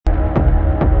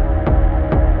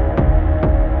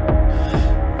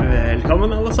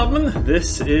Välkommen allesammans!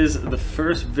 This is the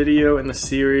first video in the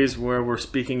series where we're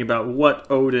speaking about what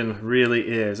Odin really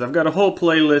is. I've got a whole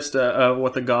playlist of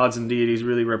what the gods and deities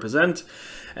really represent,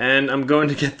 and I'm going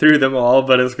to get through them all,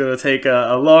 but it's going to take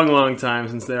a long time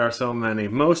since there are so many.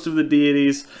 Most of the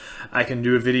deities I can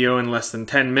do a video in less than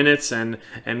 10 minutes and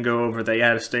go over the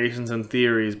attestations and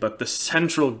theories, but the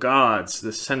central gods,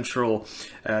 the central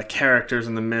characters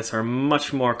in the myths are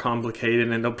much more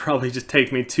complicated, and it'll probably just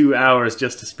take me 2 hours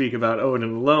just to speak about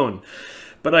Odin alone.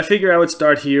 But I figure I would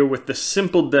start here with the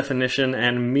simple definition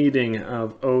and meaning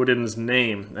of Odin's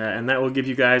name, and that will give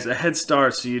you guys a head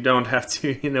start so you don't have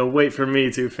to, wait for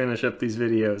me to finish up these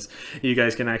videos. You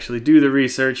guys can actually do the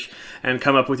research and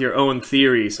come up with your own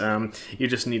theories. You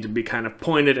just need to be kind of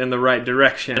pointed in the right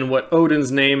direction, and what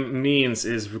Odin's name means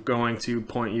is going to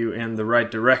point you in the right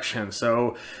direction.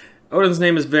 So Odin's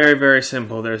name is very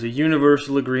simple. There's a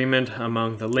universal agreement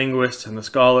among the linguists and the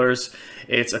scholars.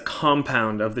 It's a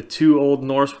compound of the two Old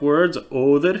Norse words,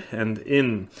 Odir and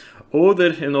in.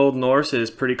 Odir in Old Norse is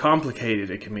pretty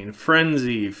complicated. It can mean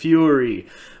frenzy, fury,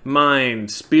 mind,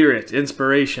 spirit,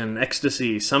 inspiration,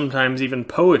 ecstasy, sometimes even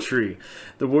poetry.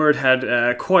 The word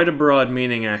had quite a broad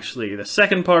meaning, actually. The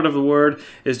second part of the word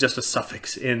is just a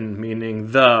suffix, in,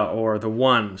 meaning the or the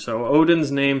one. So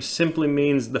Odin's name simply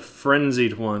means the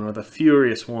frenzied one or the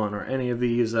furious one, or any of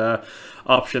these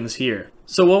options here.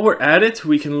 So while we're at it,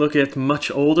 we can look at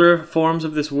much older forms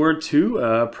of this word too.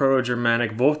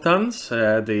 Proto-Germanic Votans,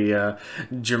 the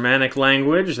Germanic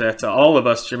language that all of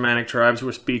us Germanic tribes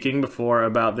were speaking before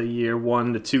about the year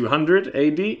 1 to 200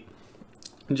 AD.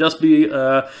 Just be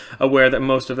aware that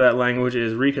most of that language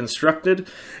is reconstructed,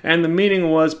 and the meaning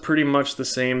was pretty much the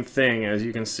same thing, as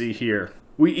you can see here.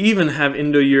 We even have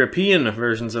Indo-European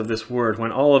versions of this word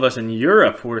when all of us in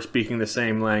Europe were speaking the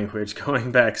same language,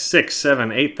 going back 6,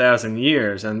 7, 8,000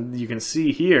 years. And you can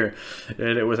see here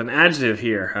that it was an adjective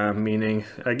here, meaning,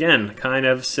 again, kind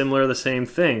of similar, the same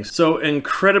thing. So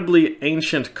incredibly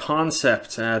ancient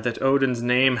concept that Odin's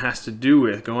name has to do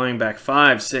with, going back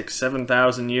 5, 6,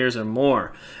 7,000 years or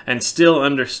more, and still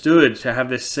understood to have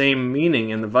this same meaning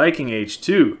in the Viking Age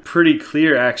too. Pretty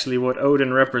clear, actually, what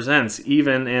Odin represents,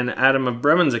 even in Adam of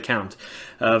Bremen's account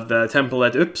of the temple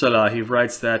at Uppsala. He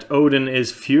writes that Odin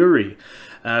is fury.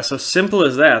 So simple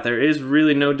as that. There is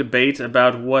really no debate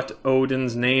about what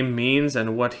Odin's name means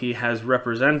and what he has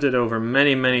represented over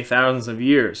many thousands of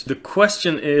years. The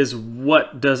question is,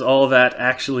 what does all that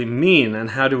actually mean,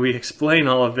 and how do we explain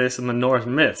all of this in the Norse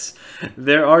myths?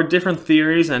 There are different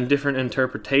theories and different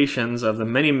interpretations of the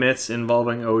many myths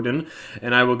involving Odin,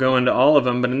 and I will go into all of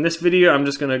them, but in this video I'm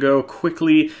just going to go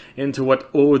quickly into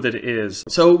what Odir is.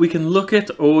 So we can look at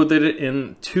Odir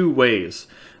in two ways: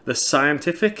 the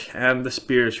scientific and the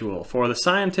spiritual. For the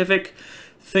scientific,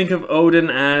 think of Odin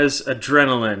as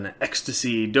adrenaline,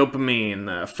 ecstasy,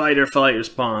 dopamine, fight-or-flight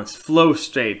response, flow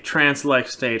state, trance-like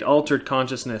state, altered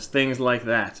consciousness, things like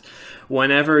that.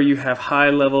 Whenever you have high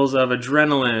levels of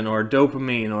adrenaline or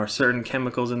dopamine or certain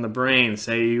chemicals in the brain,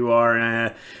 say you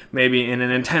are maybe in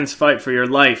an intense fight for your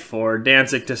life, or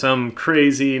dancing to some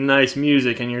crazy nice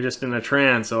music and you're just in a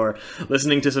trance, or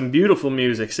listening to some beautiful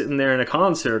music, sitting there in a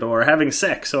concert, or having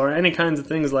sex, or any kinds of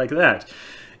things like that,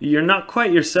 you're not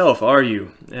quite yourself, are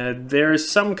you? There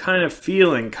is some kind of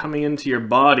feeling coming into your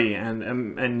body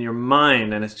and your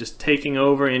mind, and it's just taking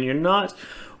over, and you're not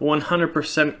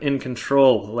 100% in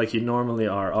control like you normally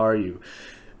are you?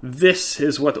 This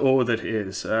is what Odir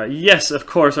is. Yes, of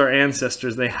course, our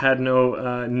ancestors, they had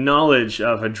no knowledge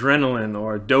of adrenaline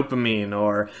or dopamine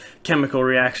or chemical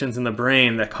reactions in the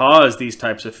brain that cause these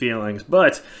types of feelings,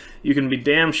 but you can be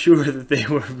damn sure that they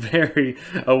were very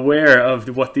aware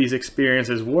of what these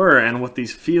experiences were and what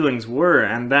these feelings were,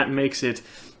 and that makes it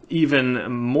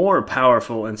even more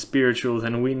powerful and spiritual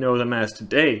than we know them as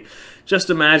today.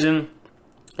 Just imagine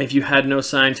if you had no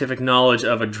scientific knowledge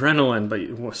of adrenaline,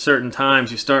 but certain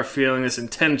times you start feeling this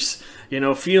intense,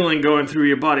 feeling going through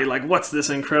your body, like, what's this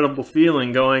incredible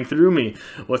feeling going through me?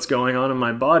 What's going on in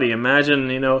my body?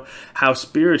 Imagine, how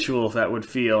spiritual that would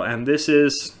feel.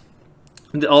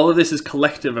 And all of this is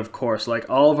collective, of course. Like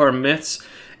all of our myths,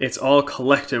 it's all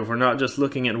collective. We're not just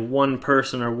looking at one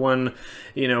person or one,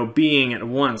 being at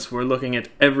once. We're looking at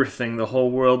everything, the whole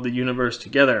world, the universe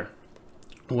together.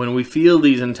 When we feel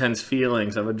these intense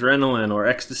feelings of adrenaline or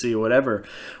ecstasy or whatever,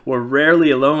 we're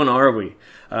rarely alone, are we?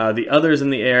 The others in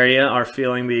the area are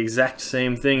feeling the exact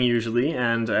same thing usually,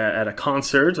 and at a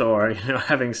concert, or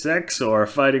having sex, or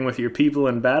fighting with your people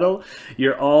in battle,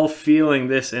 you're all feeling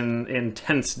this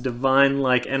intense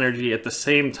divine-like energy at the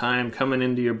same time coming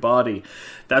into your body.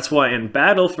 That's why in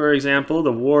battle, for example,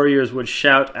 the warriors would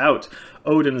shout out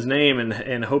Odin's name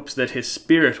in hopes that his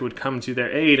spirit would come to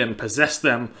their aid and possess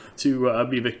them to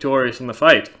be victorious in the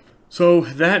fight. So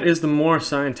that is the more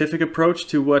scientific approach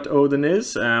to what Odin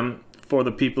is, for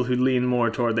the people who lean more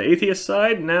toward the atheist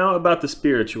side. Now about the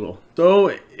spiritual. So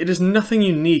it is nothing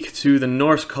unique to the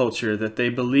Norse culture that they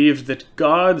believed that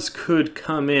gods could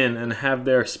come in and have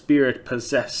their spirit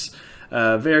possess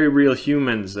very real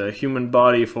humans, a human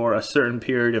body for a certain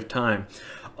period of time.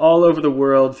 All over the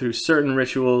world, through certain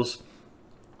rituals,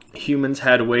 humans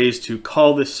had ways to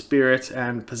call this spirit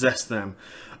and possess them.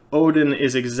 Odin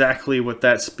is exactly what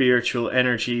that spiritual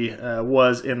energy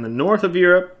was in the north of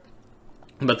Europe,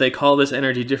 but they call this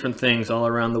energy different things all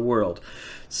around the world.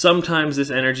 Sometimes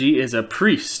this energy is a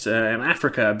priest in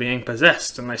Africa being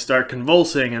possessed, and they start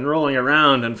convulsing and rolling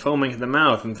around and foaming at the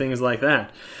mouth and things like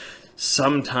that.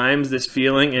 Sometimes this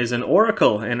feeling is an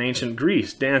oracle in ancient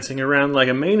Greece, dancing around like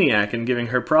a maniac and giving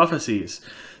her prophecies.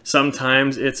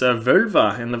 Sometimes it's a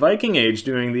völva in the Viking Age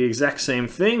doing the exact same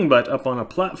thing, but up on a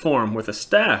platform with a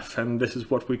staff, and this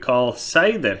is what we call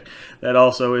Seider. That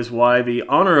also is why the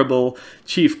honorable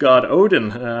chief god Odin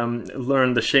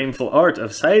learned the shameful art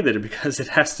of Seider, because it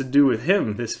has to do with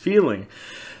him, this feeling.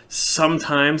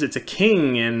 Sometimes it's a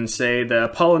king in, say, the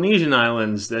Polynesian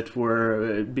islands that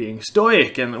were being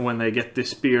stoic, and when they get this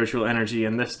spiritual energy,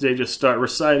 and they just start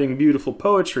reciting beautiful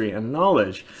poetry and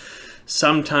knowledge.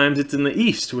 Sometimes it's in the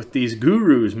East with these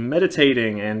gurus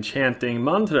meditating and chanting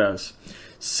mantras.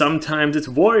 Sometimes it's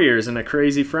warriors in a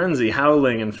crazy frenzy,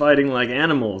 howling and fighting like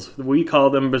animals. We call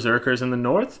them berserkers in the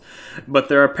North, but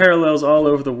there are parallels all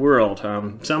over the world.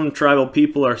 Some tribal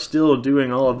people are still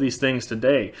doing all of these things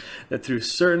today, that through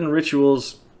certain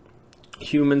rituals,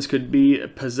 humans could be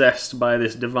possessed by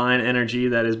this divine energy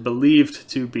that is believed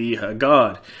to be a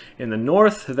god. In the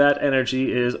North, that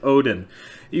energy is Odin.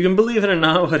 You can believe it or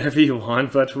not, whatever you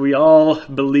want, but we all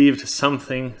believed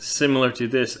something similar to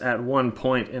this at one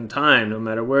point in time, no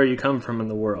matter where you come from in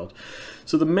the world.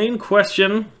 So the main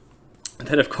question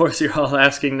that, of course, you're all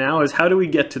asking now is, how do we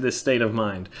get to this state of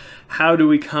mind? How do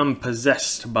we become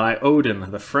possessed by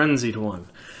Odin, the frenzied one?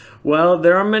 Well,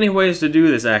 there are many ways to do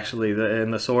this, actually,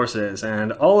 in the sources,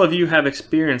 and all of you have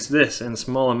experienced this in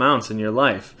small amounts in your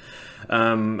life.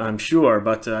 I'm sure,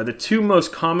 but the two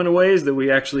most common ways that we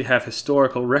actually have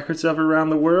historical records of around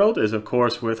the world is, of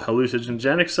course, with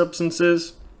hallucinogenic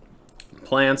substances,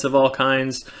 plants of all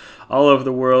kinds. All over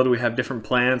the world we have different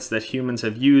plants that humans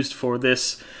have used for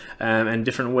this, and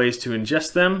different ways to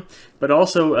ingest them. But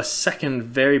also a second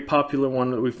very popular one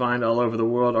that we find all over the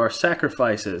world are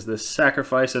sacrifices. The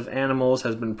sacrifice of animals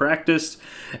has been practiced,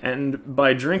 and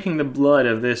by drinking the blood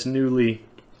of this newly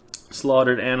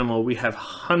slaughtered animal, we have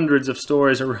hundreds of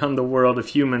stories around the world of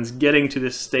humans getting to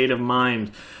this state of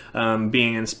mind,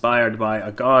 being inspired by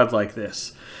a god like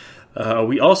this.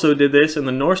 We also did this in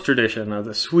the Norse tradition.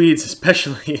 The Swedes,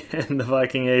 especially in the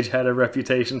Viking Age, had a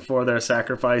reputation for their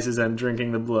sacrifices and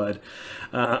drinking the blood.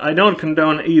 I don't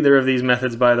condone either of these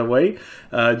methods, by the way.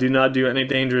 Do not do any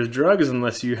dangerous drugs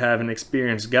unless you have an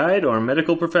experienced guide or a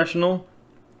medical professional.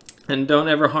 And don't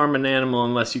ever harm an animal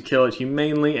unless you kill it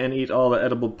humanely and eat all the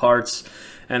edible parts.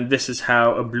 And this is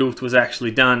how a blut was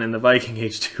actually done in the Viking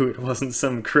Age too. It wasn't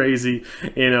some crazy,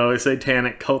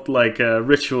 satanic cult-like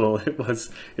ritual. It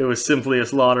was simply a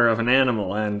slaughter of an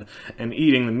animal and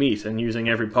eating the meat and using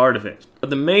every part of it.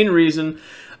 But the main reason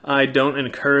I don't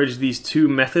encourage these two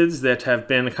methods that have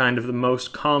been kind of the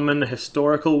most common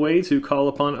historical way to call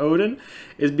upon Odin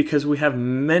is because we have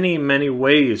many, many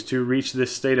ways to reach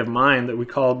this state of mind that we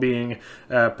call being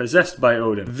possessed by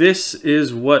Odin. This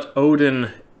is what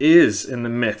Odin is in the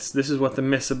myths. This is what the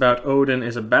myths about Odin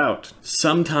is about.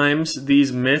 Sometimes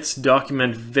these myths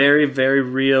document very, very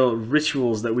real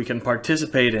rituals that we can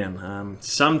participate in.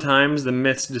 Sometimes the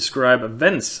myths describe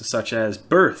events such as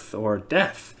birth or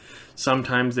death.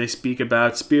 Sometimes they speak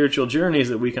about spiritual journeys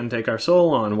that we can take our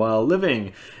soul on while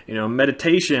living,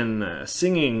 meditation,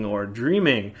 singing, or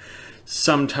dreaming.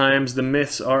 Sometimes the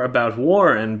myths are about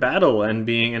war and battle and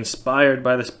being inspired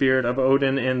by the spirit of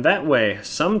Odin in that way.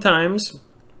 Sometimes,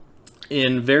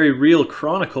 in very real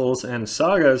chronicles and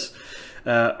sagas,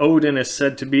 Odin is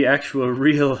said to be actual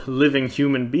real living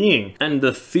human being. And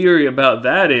the theory about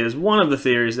that is, one of the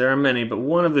theories, there are many, but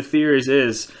one of the theories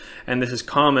is, and this is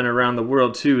common around the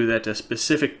world too, that a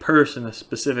specific person, a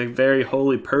specific very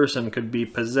holy person could be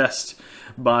possessed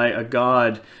by a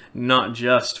god, not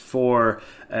just for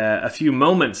a few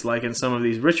moments like in some of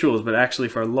these rituals, but actually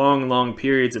for long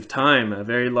periods of time,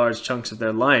 very large chunks of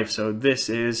their life. So this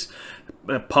is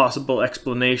a possible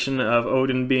explanation of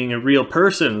Odin being a real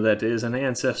person that is an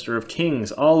ancestor of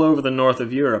kings all over the north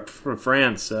of Europe,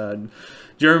 France,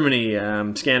 Germany,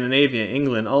 Scandinavia,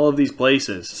 England, all of these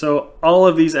places. So all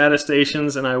of these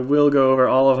attestations, and I will go over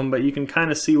all of them, but you can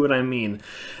kind of see what I mean.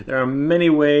 There are many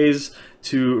ways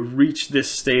to reach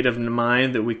this state of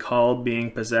mind that we call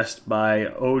being possessed by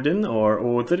Odin or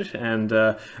Odr,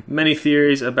 and many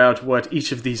theories about what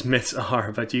each of these myths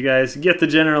are, but you guys get the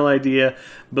general idea.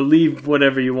 Believe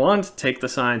whatever you want, take the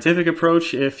scientific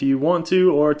approach if you want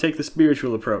to, or take the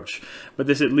spiritual approach, but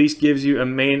this at least gives you a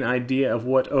main idea of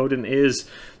what Odin is,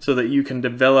 so that you can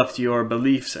develop your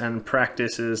beliefs and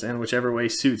practices in whichever way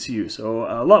suits you. So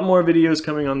a lot more videos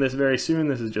coming on this very soon.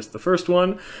 This is just the first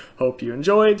one. Hope you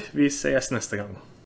enjoyed. Vi ses nästa gång.